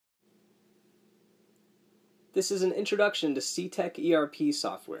This is an introduction to Cetec ERP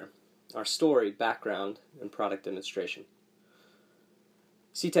software, our story, background, and product demonstration.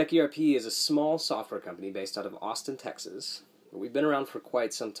 Cetec ERP is a small software company based out of Austin, Texas, but we've been around for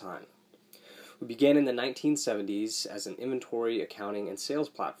quite some time. We began in the 1970s as an inventory, accounting, and sales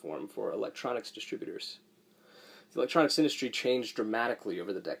platform for electronics distributors. The electronics industry changed dramatically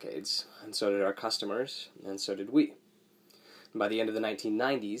over the decades, and so did our customers, and so did we. By the end of the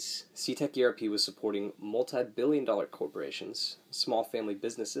 1990s, Cetec ERP was supporting multi-billion-dollar corporations, small family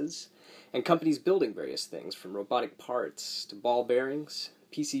businesses, and companies building various things from robotic parts to ball bearings,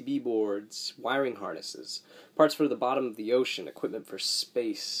 PCB boards, wiring harnesses, parts for the bottom of the ocean, equipment for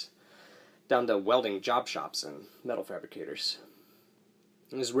space, down to welding job shops and metal fabricators.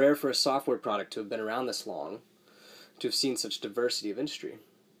 It is rare for a software product to have been around this long, to have seen such diversity of industry.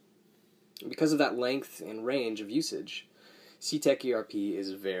 And because of that length and range of usage, Cetec ERP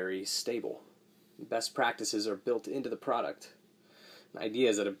is very stable. Best practices are built into the product,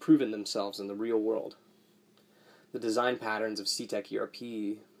 ideas that have proven themselves in the real world. The design patterns of Cetec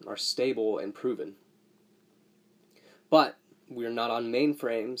ERP are stable and proven. But we are not on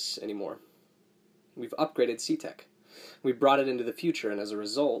mainframes anymore. We've upgraded Cetec. We've brought it into the future, and as a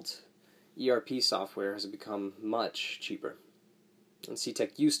result, ERP software has become much cheaper. And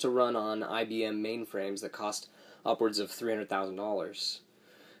Cetec used to run on IBM mainframes that cost upwards of $300,000,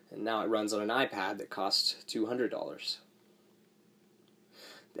 and now it runs on an iPad that costs $200.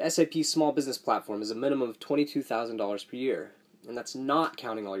 The SAP Small Business Platform is a minimum of $22,000 per year, and that's not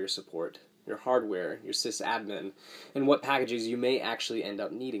counting all your support, your hardware, your sysadmin, and what packages you may actually end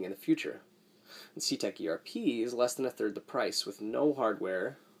up needing in the future. And Cetec ERP is less than a third the price, with no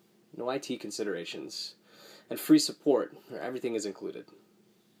hardware, no IT considerations, and free support where everything is included.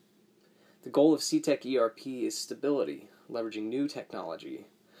 The goal of Cetec ERP is stability, leveraging new technology,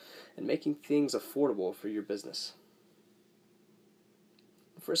 and making things affordable for your business.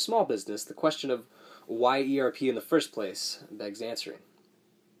 For a small business, the question of why ERP in the first place begs answering.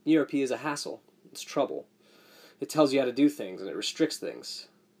 ERP is a hassle. It's trouble. It tells you how to do things, and it restricts things.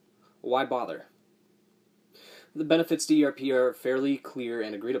 Why bother? The benefits to ERP are fairly clear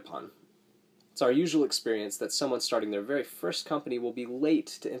and agreed upon. It's our usual experience that someone starting their very first company will be late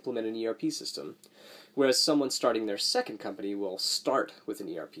to implement an ERP system, whereas someone starting their second company will start with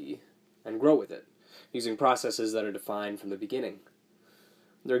an ERP and grow with it, using processes that are defined from the beginning.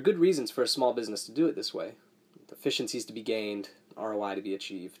 There are good reasons for a small business to do it this way, with efficiencies to be gained, ROI to be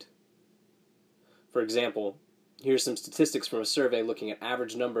achieved. For example, here's some statistics from a survey looking at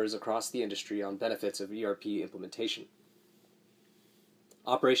average numbers across the industry on benefits of ERP implementation.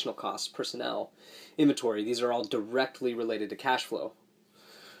 Operational costs, personnel, inventory, these are all directly related to cash flow.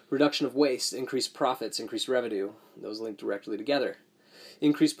 Reduction of waste, increased profits, increased revenue, those link directly together.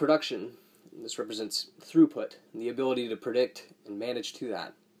 Increased production, this represents throughput, and the ability to predict and manage to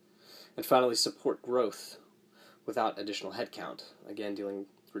that. And finally, support growth without additional headcount, again dealing with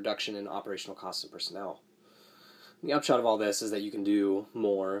reduction in operational costs and personnel. And the upshot of all this is that you can do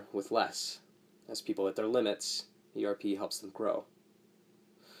more with less. As people hit their limits, ERP helps them grow.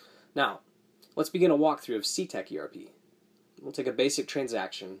 Now, let's begin a walkthrough of Cetec ERP. We'll take a basic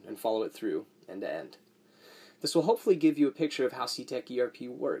transaction and follow it through end to end. This will hopefully give you a picture of how Cetec ERP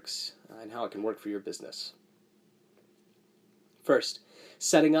works and how it can work for your business. First,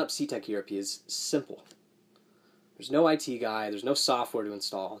 setting up Cetec ERP is simple. There's no IT guy, there's no software to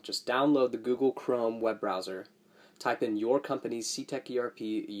install. Just download the Google Chrome web browser, type in your company's Cetec ERP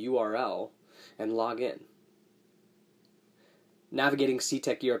URL, and log in. Navigating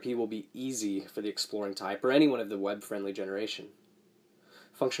Cetec ERP will be easy for the exploring type or anyone of the web-friendly generation.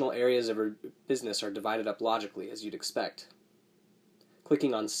 Functional areas of your business are divided up logically, as you'd expect.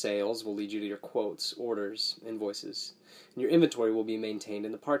 Clicking on Sales will lead you to your quotes, orders, invoices, and your inventory will be maintained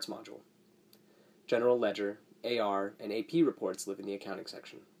in the Parts module. General Ledger, AR, and AP reports live in the Accounting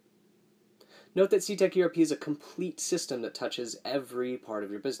section. Note that Cetec ERP is a complete system that touches every part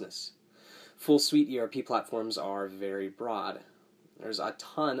of your business. Full suite ERP platforms are very broad. There's a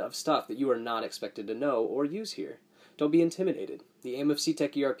ton of stuff that you are not expected to know or use here. Don't be intimidated. The aim of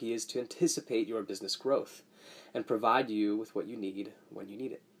Cetec ERP is to anticipate your business growth and provide you with what you need when you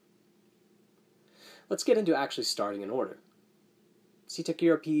need it. Let's get into actually starting an order. Cetec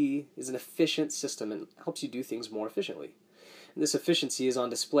ERP is an efficient system and helps you do things more efficiently. And this efficiency is on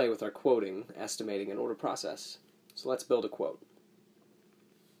display with our quoting, estimating, and order process. So let's build a quote.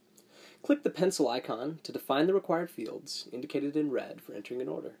 Click the pencil icon to define the required fields, indicated in red for entering an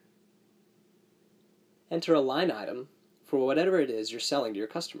order. Enter a line item for whatever it is you're selling to your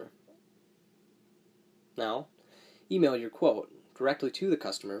customer. Now, email your quote directly to the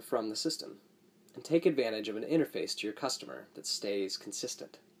customer from the system. and take advantage of an interface to your customer that stays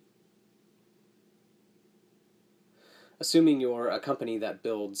consistent. Assuming you're a company that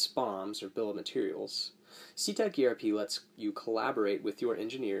builds bombs or bill of materials, Cetec ERP lets you collaborate with your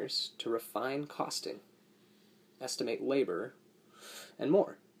engineers to refine costing, estimate labor, and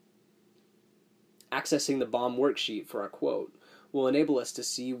more. Accessing the BOM worksheet for our quote will enable us to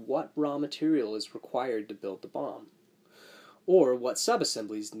see what raw material is required to build the BOM, or what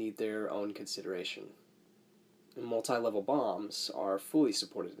subassemblies need their own consideration. Multi-level BOMs are fully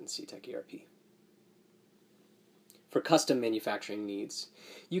supported in Cetec ERP. For custom manufacturing needs,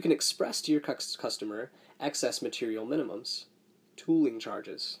 you can express to your customer excess material minimums, tooling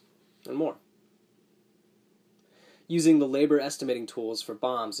charges, and more. Using the labor estimating tools for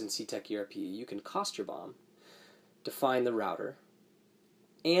BOMs in Cetec ERP, you can cost your BOM, define the router,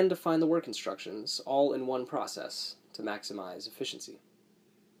 and define the work instructions all in one process to maximize efficiency.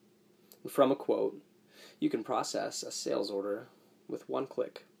 And from a quote, you can process a sales order with one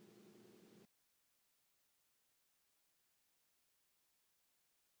click.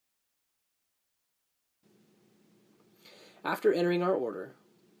 After entering our order,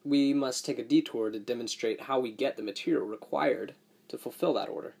 we must take a detour to demonstrate how we get the material required to fulfill that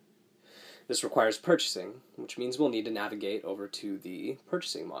order. This requires purchasing, which means we'll need to navigate over to the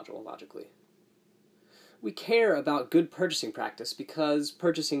purchasing module, logically. We care about good purchasing practice because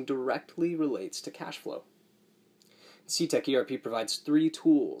purchasing directly relates to cash flow. Cetec ERP provides 3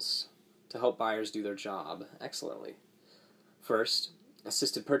 tools to help buyers do their job excellently. First,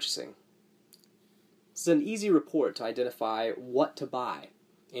 assisted purchasing. This is an easy report to identify what to buy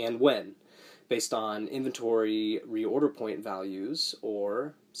and when, based on inventory reorder point values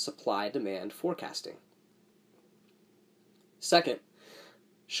or supply-demand forecasting. Second,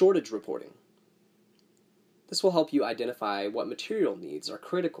 shortage reporting. This will help you identify what material needs are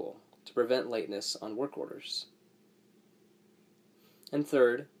critical to prevent lateness on work orders. And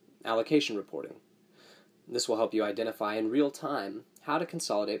third, allocation reporting. This will help you identify in real time how to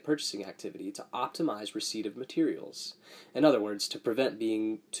consolidate purchasing activity to optimize receipt of materials. In other words, to prevent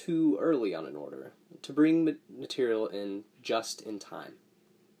being too early on an order, to bring material in just in time.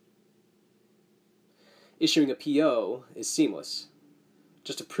 Issuing a PO is seamless.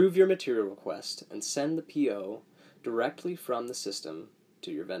 Just approve your material request and send the PO directly from the system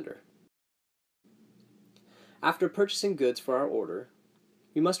to your vendor. After purchasing goods for our order,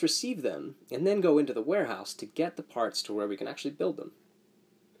 we must receive them and then go into the warehouse to get the parts to where we can actually build them.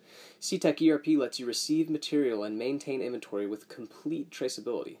 Cetec ERP lets you receive material and maintain inventory with complete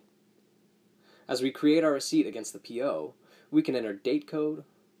traceability. As we create our receipt against the PO, we can enter date code,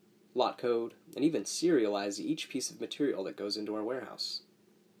 lot code, and even serialize each piece of material that goes into our warehouse.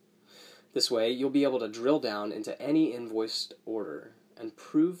 This way, you'll be able to drill down into any invoiced order and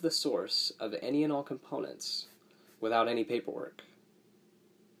prove the source of any and all components without any paperwork.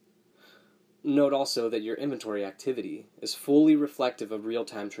 Note also that your inventory activity is fully reflective of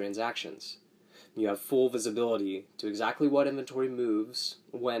real-time transactions. You have full visibility to exactly what inventory moves,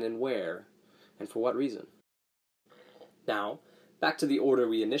 when and where, and for what reason. Now, back to the order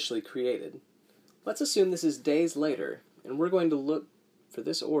we initially created. Let's assume this is days later, and we're going to look for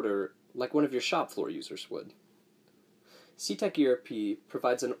this order like one of your shop floor users would. Cetec ERP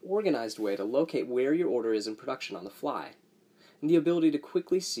provides an organized way to locate where your order is in production on the fly, and the ability to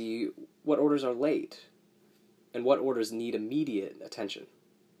quickly see what orders are late and what orders need immediate attention,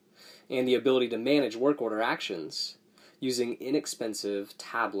 and the ability to manage work order actions using inexpensive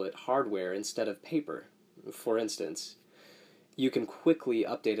tablet hardware instead of paper. For instance, you can quickly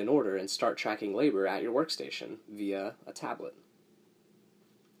update an order and start tracking labor at your workstation via a tablet.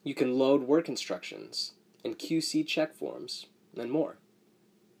 You can load work instructions and QC check forms and more.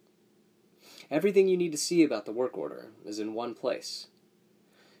 Everything you need to see about the work order is in one place.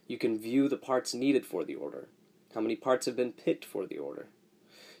 You can view the parts needed for the order, how many parts have been picked for the order.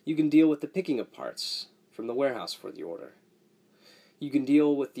 You can deal with the picking of parts from the warehouse for the order. You can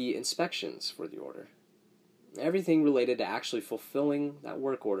deal with the inspections for the order. Everything related to actually fulfilling that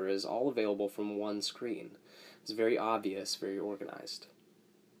work order is all available from one screen. It's very obvious, very organized.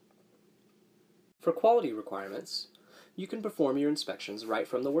 For quality requirements, you can perform your inspections right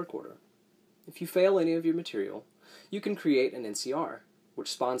from the work order. If you fail any of your material, you can create an NCR,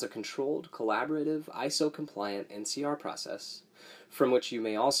 which spawns a controlled, collaborative, ISO-compliant NCR process, from which you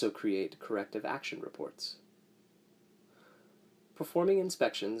may also create corrective action reports. Performing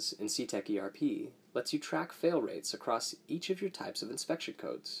inspections in Cetec ERP lets you track fail rates across each of your types of inspection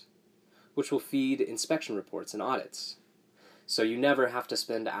codes, which will feed inspection reports and audits. So you never have to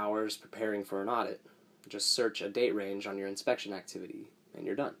spend hours preparing for an audit. Just search a date range on your inspection activity, and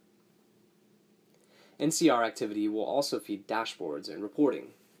you're done. NCR activity will also feed dashboards and reporting,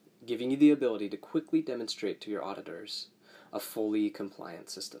 giving you the ability to quickly demonstrate to your auditors a fully compliant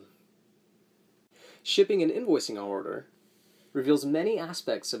system. Shipping and invoicing our order reveals many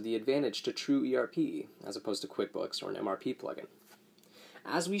aspects of the advantage to true ERP as opposed to QuickBooks or an MRP plugin.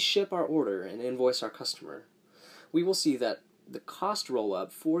 As we ship our order and invoice our customer, we will see that the cost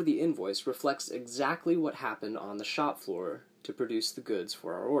roll-up for the invoice reflects exactly what happened on the shop floor to produce the goods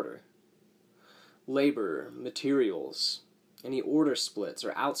for our order. Labor, materials, any order splits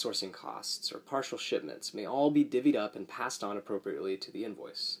or outsourcing costs or partial shipments may all be divvied up and passed on appropriately to the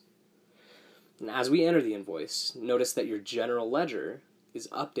invoice. And as we enter the invoice, notice that your general ledger is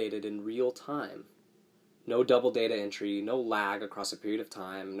updated in real time. No double data entry, no lag across a period of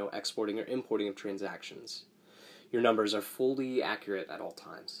time, no exporting or importing of transactions. Your numbers are fully accurate at all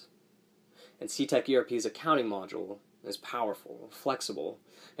times. And Cetec ERP's accounting module is powerful, flexible,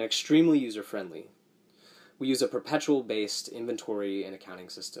 and extremely user-friendly. We use a perpetual-based inventory and accounting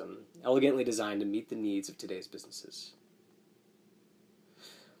system, elegantly designed to meet the needs of today's businesses.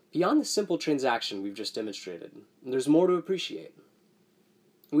 Beyond the simple transaction we've just demonstrated, there's more to appreciate.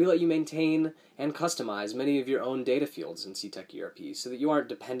 We let you maintain and customize many of your own data fields in Cetec ERP so that you aren't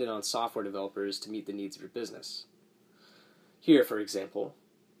dependent on software developers to meet the needs of your business. Here, for example,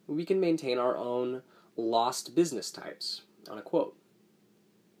 we can maintain our own lost business types on a quote.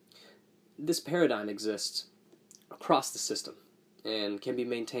 This paradigm exists across the system and can be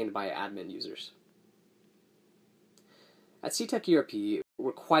maintained by admin users. At Cetec ERP,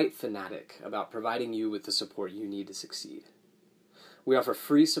 we're quite fanatic about providing you with the support you need to succeed. We offer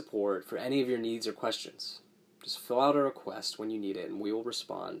free support for any of your needs or questions. Just fill out a request when you need it and we will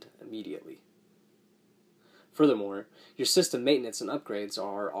respond immediately. Furthermore, your system maintenance and upgrades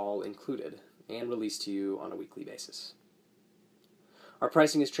are all included and released to you on a weekly basis. Our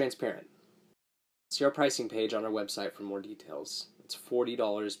pricing is transparent. See our pricing page on our website for more details. It's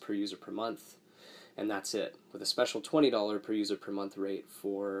 $40 per user per month, and that's it, with a special $20 per user per month rate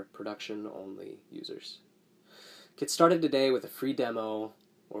for production-only users. Get started today with a free demo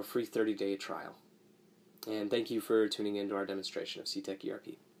or free 30-day trial. And thank you for tuning in to our demonstration of Cetec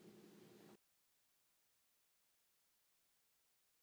ERP.